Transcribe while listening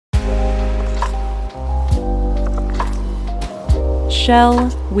Shall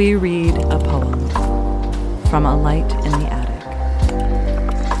we read a poem from A Light in the Attic?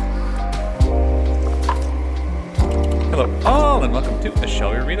 Hello all, and welcome to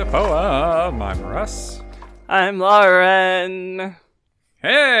Shall We Read a Poem? I'm Russ. I'm Lauren.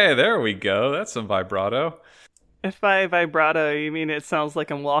 Hey, there we go. That's some vibrato. If by vibrato you mean it sounds like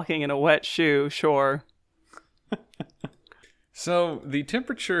I'm walking in a wet shoe, sure. So, the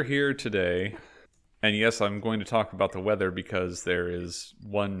temperature here today, and yes, I'm going to talk about the weather because there is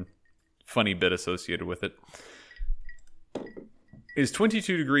one funny bit associated with it, is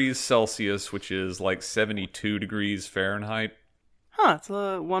 22 degrees Celsius, which is like 72 degrees Fahrenheit. Huh, it's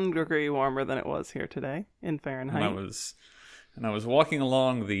 1 degree warmer than it was here today in Fahrenheit. And I was walking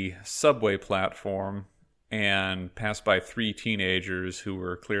along the subway platform and passed by 3 teenagers who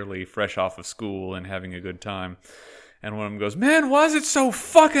were clearly fresh off of school and having a good time. And one of them goes, "Man, why is it so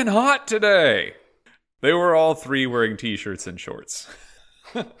fucking hot today?" They were all 3 wearing t-shirts and shorts.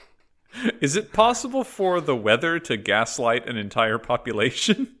 Is it possible for the weather to gaslight an entire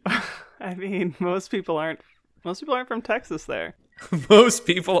population? I mean, most people aren't from Texas there. Most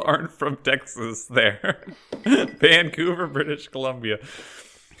people aren't from Texas there. Vancouver, British Columbia.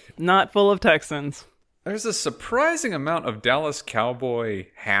 Not full of Texans. There's a surprising amount of Dallas Cowboy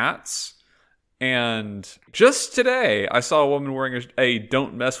hats. And just today, I saw a woman wearing a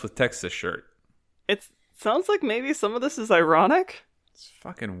Don't Mess with Texas shirt. It sounds like maybe some of this is ironic. It's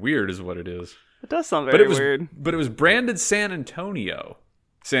fucking weird is what it is. It does sound very weird. But it was branded San Antonio.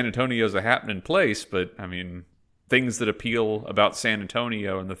 San Antonio's a happening place, but, I mean, things that appeal about San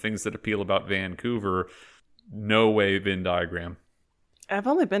Antonio and the things that appeal about Vancouver, no way Venn diagram. I've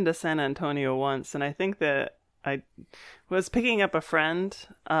only been to San Antonio once, and I think that I was picking up a friend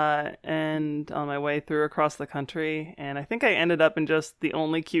and on my way through across the country, and I think I ended up in just the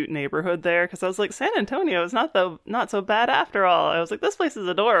only cute neighborhood there, because I was like, San Antonio is not so bad after all. I was like, this place is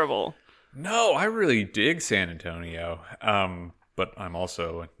adorable. No, I really dig San Antonio, but I'm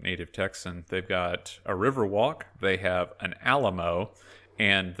also a native Texan. They've got a Riverwalk, they have an Alamo,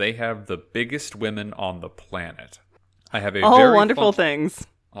 and they have the biggest women on the planet. I have a all wonderful things.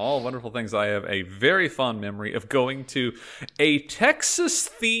 All wonderful things. I have a very fond memory of going to a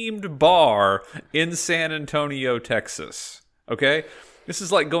Texas-themed bar in San Antonio, Texas. Okay? This is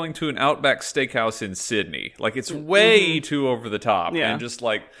like going to an Outback Steakhouse in Sydney. Like, it's way too over the top. Yeah. And just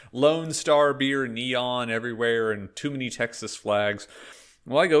like Lone Star beer, neon everywhere, and too many Texas flags.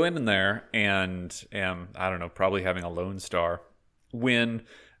 Well, I go in there and am, I don't know, probably having a Lone Star when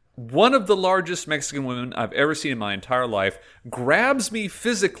one of the largest Mexican women I've ever seen in my entire life grabs me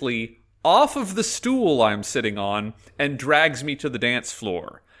physically off of the stool I'm sitting on and drags me to the dance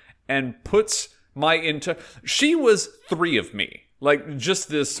floor and puts she was 3 of me. Like, just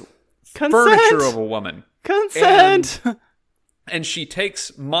this furniture of a woman. Consent! And she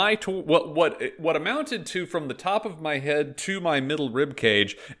takes what amounted to from the top of my head to my middle rib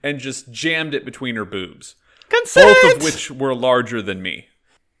cage and just jammed it between her boobs. Consent! Both of which were larger than me.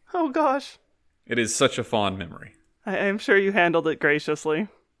 Oh, gosh. It is such a fond memory. I'm sure you handled it graciously.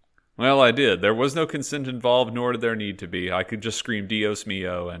 Well, I did. There was no consent involved, nor did there need to be. I could just scream Dios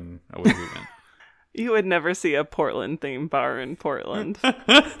mio, and away we went. You would never see a Portland-themed bar in Portland.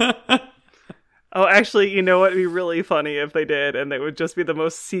 Oh, actually, you know what would be really funny if they did, and it would just be the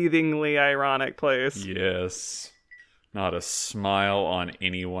most seethingly ironic place. Yes. Not a smile on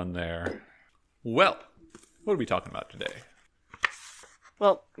anyone there. Well, what are we talking about today?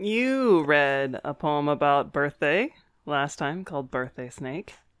 Well, you read a poem about birthday last time called Birthday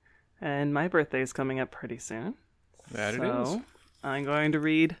Snake, and my birthday is coming up pretty soon. That it is. So, I'm going to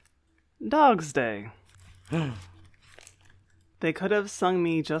read Dog's Day. They could have sung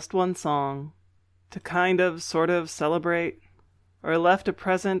me just one song to kind of, sort of celebrate, or left a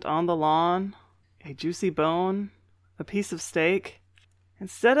present on the lawn, a juicy bone, a piece of steak,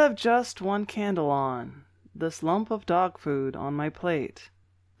 instead of just one candle on this lump of dog food on my plate.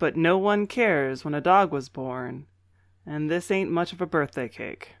 But no one cares when a dog was born, and this ain't much of a birthday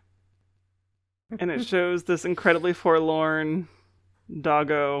cake. And it shows this incredibly forlorn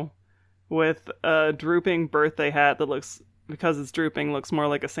doggo with a drooping birthday hat that looks, because it's drooping, looks more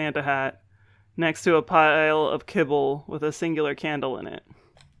like a Santa hat, next to a pile of kibble with a singular candle in it.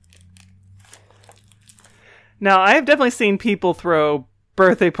 Now, I have definitely seen people throw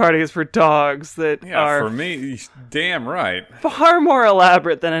birthday parties for dogs that are, for me, damn right, far more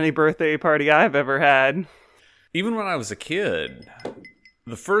elaborate than any birthday party I've ever had. Even when I was a kid,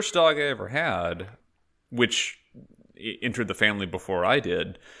 the first dog I ever had, which entered the family before I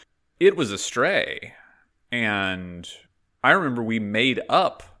did, it was a stray. And I remember we made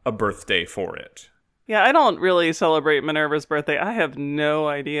up a birthday for it. Yeah, I don't really celebrate Minerva's birthday. I have no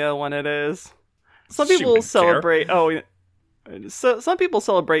idea when it is. Some She people wouldn't celebrate. So some people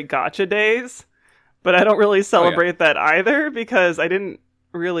celebrate gotcha days, but I don't really celebrate that either because I didn't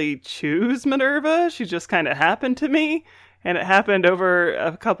really choose Minerva. She just kind of happened to me, and it happened over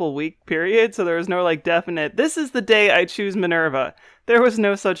a couple week period. So there was no like definite. This is the day I choose Minerva. There was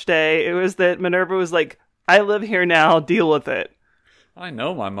no such day. It was that Minerva was like, I live here now. Deal with it. I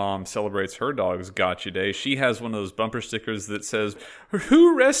know my mom celebrates her dog's gotcha day. She has one of those bumper stickers that says,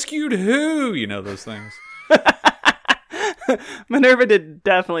 "Who rescued who?" You know those things. Minerva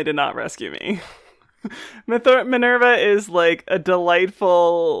definitely did not rescue me. Minerva is like a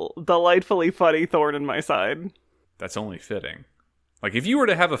delightfully funny thorn in my side. That's only fitting. Like, if you were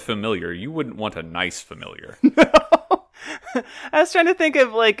to have a familiar, you wouldn't want a nice familiar. I was trying to think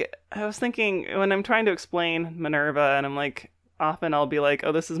of, like, I was thinking when I'm trying to explain Minerva, and I'm like, often I'll be like,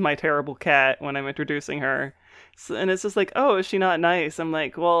 oh, this is my terrible cat when I'm introducing her. So, and it's just like, oh, is she not nice? I'm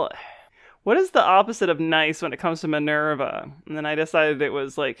like, well, what is the opposite of nice when it comes to Minerva? And then I decided it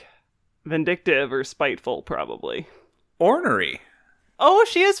was, like, vindictive or spiteful, probably. Ornery. Oh,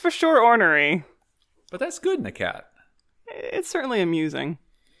 she is for sure ornery. But that's good in a cat. It's certainly amusing.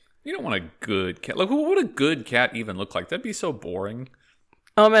 You don't want a good cat. Like, what would a good cat even look like? That'd be so boring.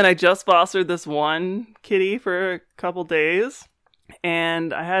 Oh man, I just fostered this one kitty for a couple days,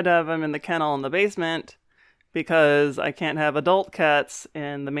 and I had to have him in the kennel in the basement because I can't have adult cats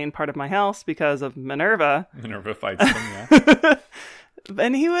in the main part of my house because of Minerva. Minerva fights them, yeah.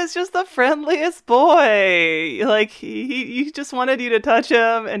 And he was just the friendliest boy. Like, he just wanted you to touch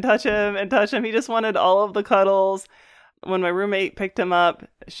him and touch him and touch him. He just wanted all of the cuddles. When my roommate picked him up,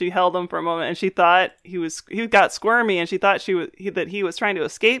 she held him for a moment and she thought he got squirmy and she thought that he was trying to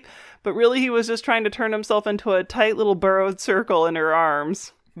escape, but really he was just trying to turn himself into a tight little burrowed circle in her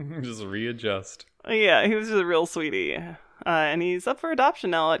arms. Just readjust. Yeah, he was just a real sweetie. And he's up for adoption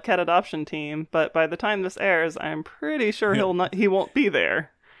now at Cat Adoption Team, but by the time this airs, I'm pretty sure he won't be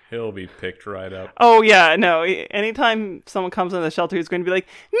there. He'll be picked right up. Oh yeah, no, anytime someone comes in the shelter, he's going to be like,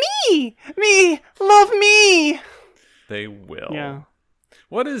 me, love me. They will. Yeah.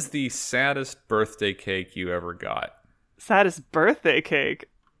 What is the saddest birthday cake you ever got? Saddest birthday cake?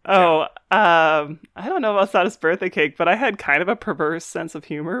 Oh, I don't know about saddest birthday cake, but I had kind of a perverse sense of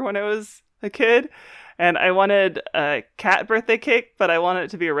humor when I was a kid. And I wanted a cat birthday cake, but I wanted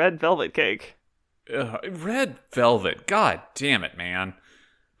it to be a red velvet cake. Red velvet. God damn it, man.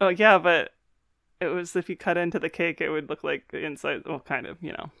 Oh, yeah, but it was, if you cut into the cake, it would look like the inside, well, kind of,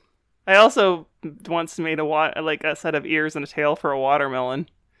 you know. I also once made a set of ears and a tail for a watermelon.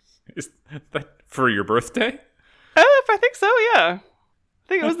 Is that for your birthday? I think so, yeah. I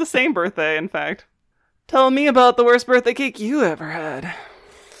think it was the same birthday, in fact. Tell me about the worst birthday cake you ever had.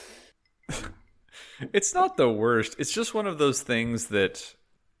 It's not the worst. It's just one of those things that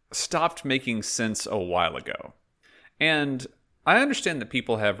stopped making sense a while ago. And I understand that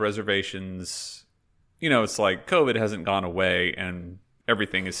people have reservations. You know, it's like COVID hasn't gone away and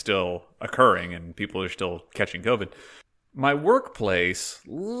everything is still occurring and people are still catching COVID. My workplace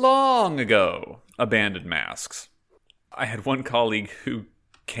long ago abandoned masks. I had one colleague who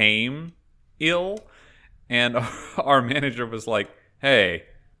came ill and our manager was like, hey,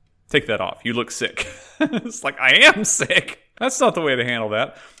 take that off. You look sick. It's like, I am sick. That's not the way to handle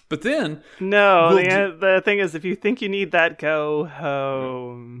that. But then... No, the thing is, if you think you need that, go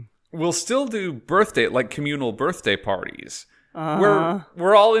home. We'll still do communal birthday parties. Where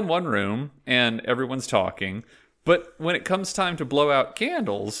we're all in one room and everyone's talking. But when it comes time to blow out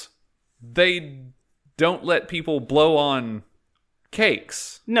candles, they don't let people blow on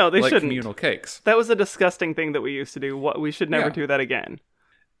cakes. No, they shouldn't. Communal cakes. That was a disgusting thing that we used to do. We should never do that again.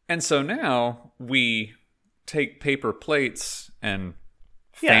 And so now we take paper plates and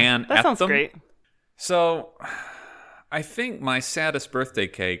fan at them. That sounds great. So I think my saddest birthday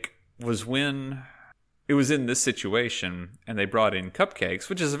cake was when it was in this situation and they brought in cupcakes,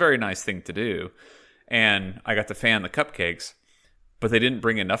 which is a very nice thing to do. And I got to fan the cupcakes, but they didn't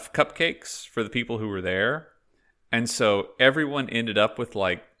bring enough cupcakes for the people who were there. And so everyone ended up with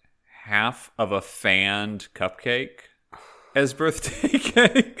like half of a fanned cupcake as birthday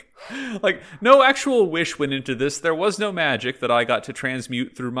cake. Like, no actual wish went into this. There was no magic that I got to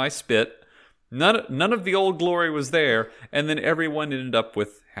transmute through my spit. None of the old glory was there. And then everyone ended up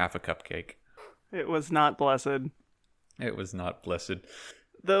with half a cupcake. It was not blessed. It was not blessed.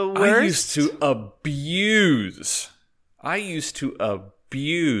 The worst... I used to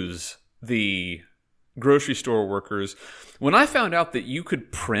abuse the grocery store workers. When I found out that you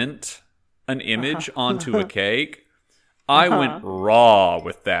could print an image onto a cake, I went raw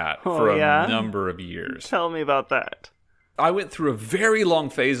with that Oh, for a yeah? number of years. Tell me about that. I went through a very long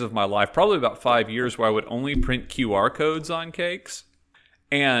phase of my life, probably about 5 years, where I would only print QR codes on cakes.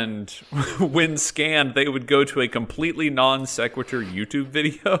 And when scanned, they would go to a completely non sequitur YouTube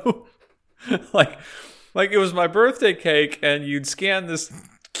video. like it was my birthday cake, and you'd scan this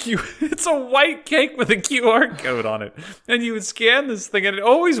it's a white cake with a QR code on it. And you would scan this thing, and it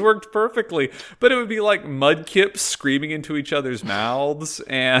always worked perfectly. But it would be like Mudkips screaming into each other's mouths.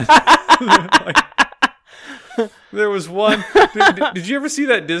 And there was one. Did you ever see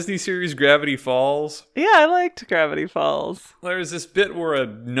that Disney series Gravity Falls? Yeah, I liked Gravity Falls. There's this bit where a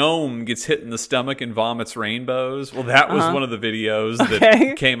gnome gets hit in the stomach and vomits rainbows. Well, that was one of the videos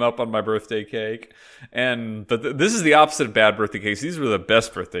that came up on my birthday cake. But this is the opposite of bad birthday cakes. These were the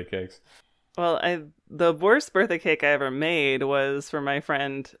best birthday cakes. Well, the worst birthday cake I ever made was for my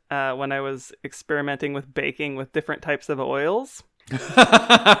friend when I was experimenting with baking with different types of oils.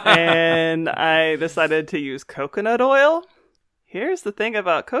 And I decided to use coconut oil. Here's the thing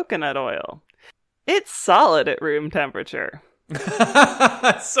about coconut oil. It's solid at room temperature.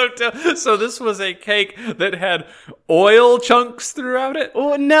 So this was a cake that had oil chunks throughout it?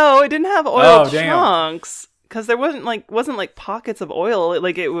 Oh, no, it didn't have oil chunks. Because there wasn't like pockets of oil.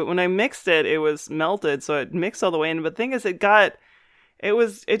 When I mixed it, it was melted, so it mixed all the way in. But the thing is, it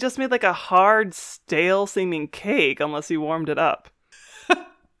just made like a hard, stale seeming cake unless you warmed it up.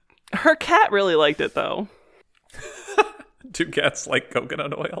 Her cat really liked it, though. Do cats like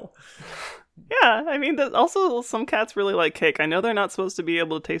coconut oil? Yeah, I mean, also some cats really like cake. I know they're not supposed to be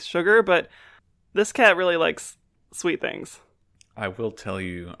able to taste sugar, but this cat really likes sweet things. I will tell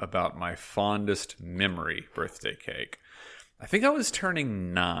you about my fondest memory birthday cake. I think I was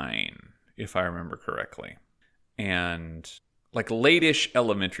turning 9, if I remember correctly. And like late-ish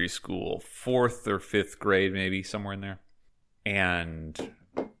elementary school, 4th or 5th grade maybe, somewhere in there. And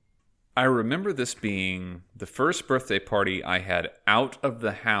I remember this being the first birthday party I had out of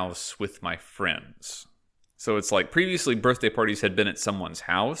the house with my friends. So it's like previously birthday parties had been at someone's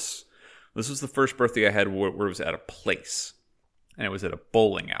house. This was the first birthday I had where it was at a place. And it was at a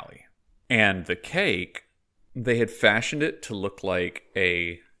bowling alley. And the cake, they had fashioned it to look like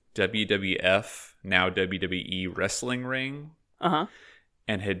a WWF, now WWE wrestling ring. Uh-huh.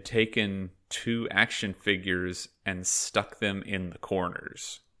 And had taken 2 action figures and stuck them in the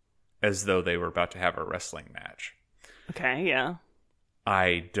corners, as though they were about to have a wrestling match. Okay, yeah.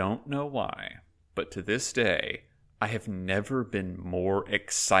 I don't know why, but to this day, I have never been more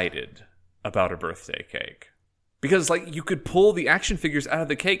excited about a birthday cake. Because, like, you could pull the action figures out of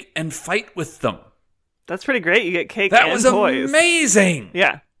the cake and fight with them. That's pretty great. You get cake and toys. That was amazing!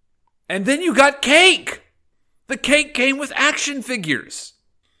 Yeah. And then you got cake! The cake came with action figures.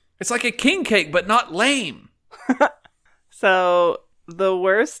 It's like a king cake, but not lame. So, the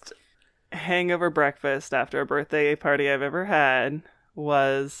worst hangover breakfast after a birthday party I've ever had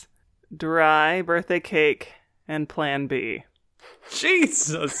was dry birthday cake and Plan B.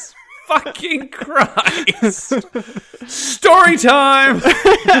 Jesus fucking Christ. Story time!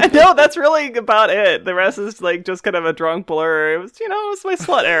 No, that's really about it. The rest is like just kind of a drunk blur. It was my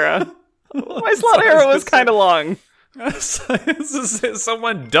slut era. My slut era was kind of long.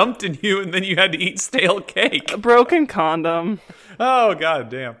 Someone dumped in you and then you had to eat stale cake. A broken condom. Oh, god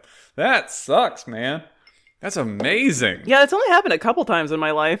damn. That sucks, man. That's amazing. Yeah, it's only happened a couple times in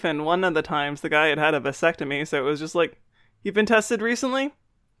my life, and one of the times the guy had a vasectomy, so it was just like, you've been tested recently?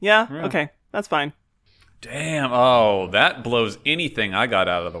 Yeah? Okay, that's fine. Damn. Oh, that blows anything I got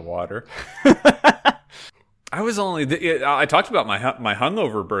out of the water. I talked about my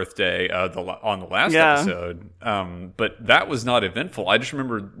hungover birthday on the last episode, but that was not eventful. I just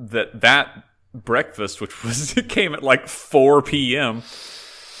remember that breakfast, which came at like 4 p.m.,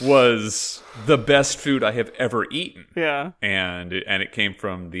 was the best food I have ever eaten. Yeah. And it came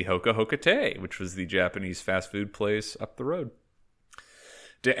from the Hoka Hoka Te, which was the Japanese fast food place up the road.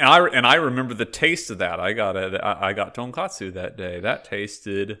 And I remember the taste of that. I got tonkatsu that day. That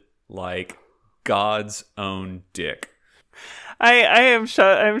tasted like God's own dick. I'm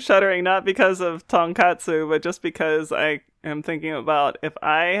shuddering not because of tonkatsu, but just because I am thinking about if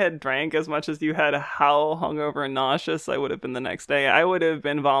I had drank as much as you had, how hungover and nauseous I would have been the next day. I would have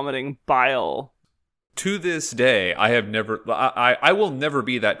been vomiting bile. To this day, I will never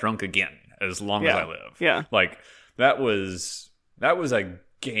be that drunk again as long as I live. Yeah. Like that was a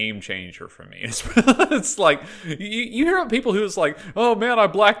game changer for me. It's like you hear about people who's like, oh man, I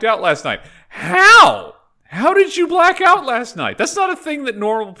blacked out last night. How did you black out last night? That's not a thing that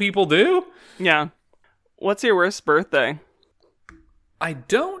normal people do. Yeah. What's your worst birthday? I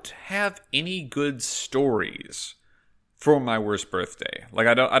don't have any good stories for my worst birthday. Like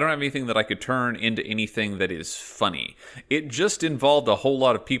I don't have anything that I could turn into anything that is funny. It just involved a whole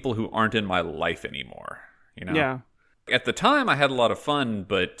lot of people who aren't in my life anymore, you know? Yeah. At the time I had a lot of fun,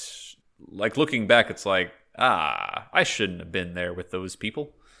 but like looking back it's like, I shouldn't have been there with those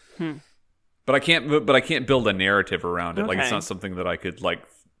people. But I can't build a narrative around it. Like it's Okay. not something that I could like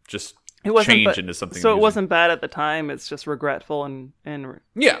just It change into something. So it amusing. wasn't bad at the time. It's just regretful in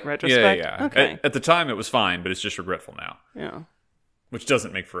retrospect. Yeah. Okay. At the time, it was fine, but it's just regretful now, Yeah. which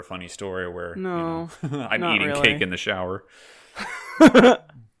doesn't make for a funny story where No, I'm not eating really. cake in the shower.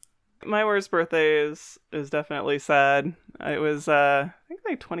 My worst birthday is definitely sad. It was I think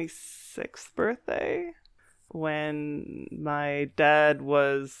my 26th birthday when my dad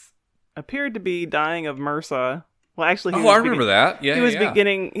appeared to be dying of MRSA. Well, actually, I remember that. Yeah, he was yeah.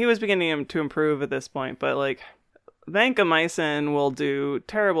 beginning to improve at this point, but like vancomycin will do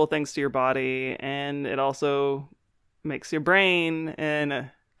terrible things to your body, and it also makes your brain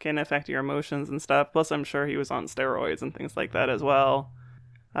and can affect your emotions and stuff. Plus, I'm sure he was on steroids and things like that as well.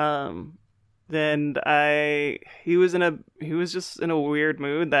 Then he was just in a weird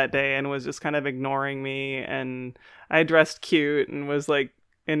mood that day and was just kind of ignoring me, and I dressed cute and was like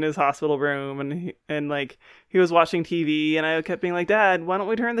in his hospital room, and like he was watching TV, and I kept being like, Dad, why don't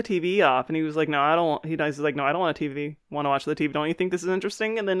we turn the TV off? And he was like, no, I don't. He's like, no, I don't want to watch the TV. Don't you think this is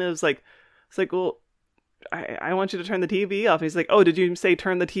interesting? And then it's like, well, I want you to turn the TV off. And he's like, oh, did you say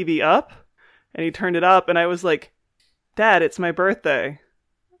turn the TV up? And he turned it up, and I was like, Dad, it's my birthday.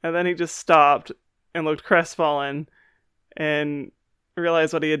 And then he just stopped and looked crestfallen and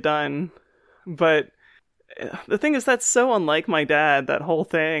realized what he had done. But the thing is, that's so unlike my dad, that whole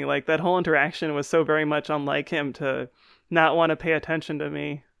thing. Like, that whole interaction was so very much unlike him to not want to pay attention to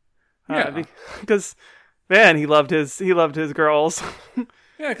me. Yeah. Because, man, he loved his girls.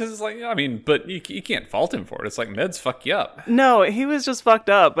 Yeah, because it's like, I mean, but you can't fault him for it. It's like meds fuck you up. No, he was just fucked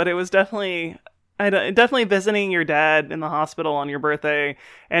up, but it was definitely visiting your dad in the hospital on your birthday,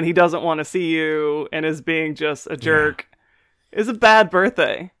 and he doesn't want to see you and is being just a jerk. Is a bad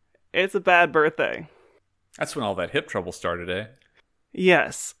birthday. It's a bad birthday. That's when all that hip trouble started, eh?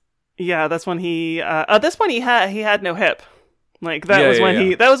 Yes. Yeah, that's when at this point he had no hip. Like that was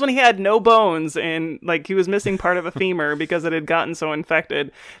when he had no bones, and like he was missing part of a femur because it had gotten so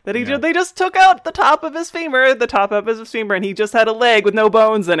infected that they just took out the top of his femur, and he just had a leg with no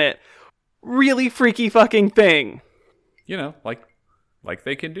bones in it. Really freaky fucking thing. You know, like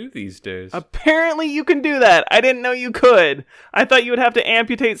they can do these days. Apparently you can do that. I didn't know you could. I thought you would have to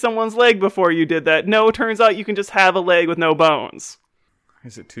amputate someone's leg before you did that. No, turns out you can just have a leg with no bones.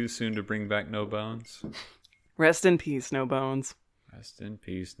 Is it too soon to bring back No Bones? Rest in peace, No Bones. Rest in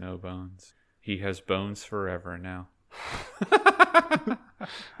peace, No Bones. He has bones forever now.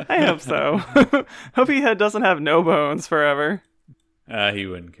 I hope so. Hope he doesn't have no bones forever. He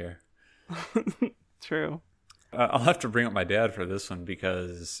wouldn't care. True. I'll have to bring up my dad for this one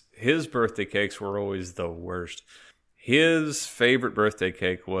because his birthday cakes were always the worst. His favorite birthday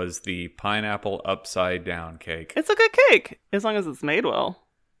cake was the pineapple upside down cake. It's a good cake, as long as it's made well.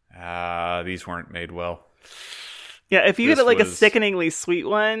 These weren't made well. Yeah, if you get a was- sickeningly sweet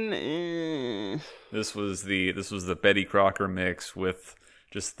one, This was the Betty Crocker mix with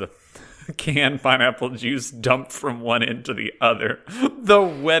just the canned pineapple juice dumped from one end to the other. The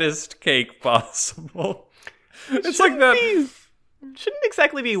wettest cake possible. It's like that. Shouldn't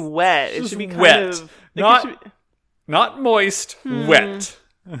exactly be wet. It Just should be kind wet. of Not moist, wet.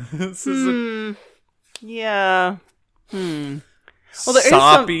 This is yeah. Well,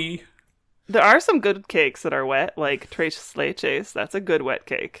 soppy. There are some good cakes that are wet, like Tres Leches. That's a good wet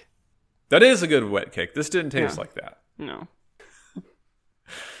cake. That is a good wet cake. This didn't taste like that. No.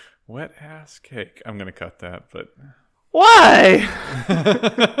 Wet ass cake. I'm gonna cut that, but Why?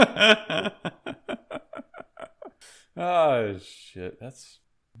 oh shit.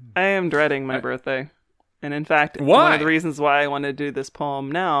 I am dreading my birthday. And in fact, Why? one of the reasons why I want to do this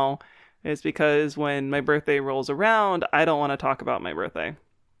poem now is because when my birthday rolls around, I don't want to talk about my birthday.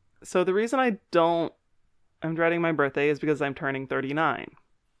 So the reason I'm dreading my birthday is because I'm turning 39.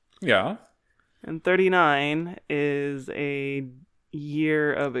 Yeah. And 39 is a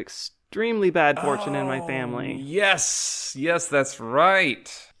year of extremely bad fortune in my family. Yes, that's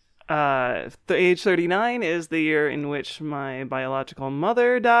right. The age 39 is the year in which my biological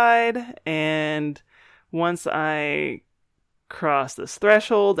mother died, and once I cross this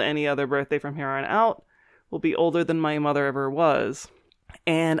threshold, any other birthday from here on out will be older than my mother ever was.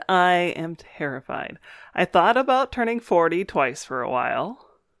 And I am terrified. I thought about turning 40 twice for a while.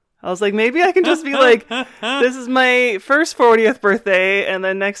 I was like, maybe I can just be like, this is my first 40th birthday, and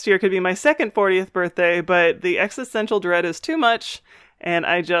then next year could be my second 40th birthday, but the existential dread is too much, and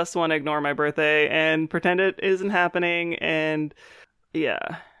I just want to ignore my birthday and pretend it isn't happening, and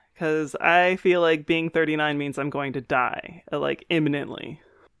yeah, because I feel like being 39 means I'm going to die, like, imminently.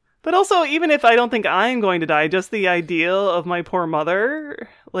 But also, even if I don't think I'm going to die, just the ideal of my poor mother,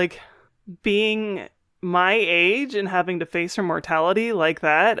 like, being my age and having to face her mortality like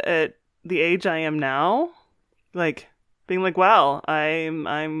that at the age I am now, like, being like, wow,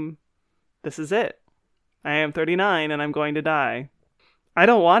 this is it. I am 39 and I'm going to die. I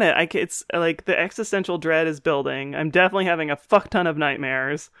don't want it. It's like the existential dread is building. I'm definitely having a fuck ton of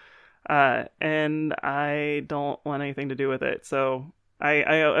nightmares. And I don't want anything to do with it. So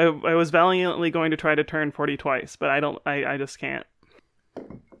I was valiantly going to try to turn 40 twice, but I just can't.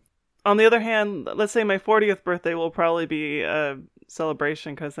 On the other hand, let's say my 40th birthday will probably be a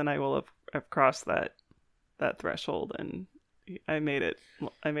celebration, because then I will have crossed that threshold, and I made it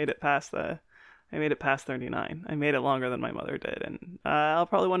past 39. I made it longer than my mother did, and I'll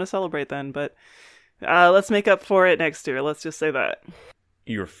probably want to celebrate then, but let's make up for it next year. Let's just say that.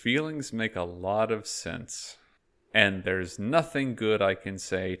 Your feelings make a lot of sense, and there's nothing good I can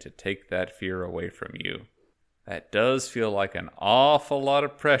say to take that fear away from you. That does feel like an awful lot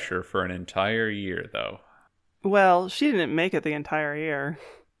of pressure for an entire year, though. Well, she didn't make it the entire year.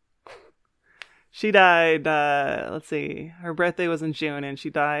 She died, let's see, her birthday was in June, and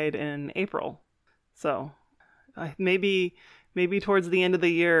she died in April. So, maybe towards the end of the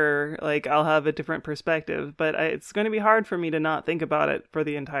year, like, I'll have a different perspective, but it's going to be hard for me to not think about it for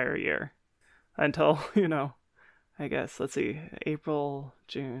the entire year. Until, I guess, let's see, April,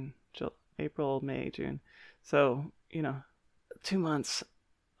 May, June. So, 2 months.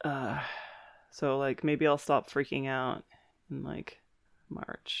 So, like, maybe I'll stop freaking out in, like,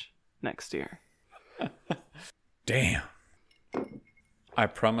 March next year. Damn. I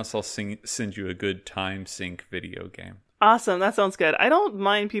promise I'll send you a good time sync video game. Awesome, that sounds good. I don't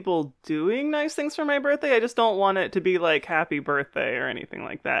mind people doing nice things for my birthday. I just don't want it to be, like, happy birthday or anything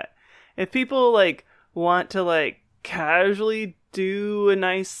like that. If people, like, want to, like, casually do a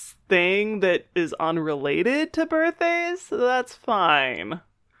nice thing that is unrelated to birthdays, that's fine.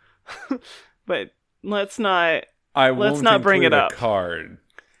 But let's not bring it up. Card.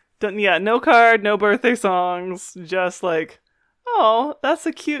 No card, no birthday songs, just like, oh, that's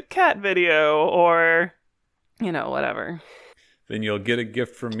a cute cat video, or whatever. Then you'll get a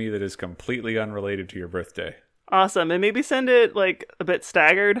gift from me that is completely unrelated to your birthday. Awesome. And maybe send it like a bit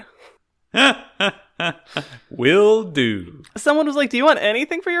staggered. Will do. Someone was like, do you want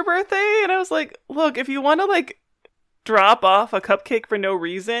anything for your birthday? And I was like, look, if you want to like drop off a cupcake for no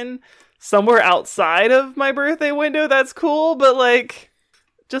reason somewhere outside of my birthday window, that's cool, but like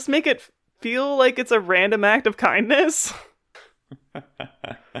just make it feel like it's a random act of kindness.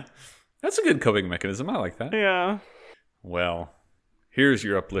 That's a good coping mechanism. I like that. Yeah. Well, here's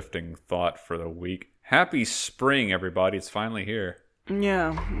your uplifting thought for the week. Happy spring, everybody. It's finally here.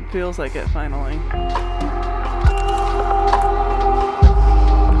 Yeah, feels like it finally.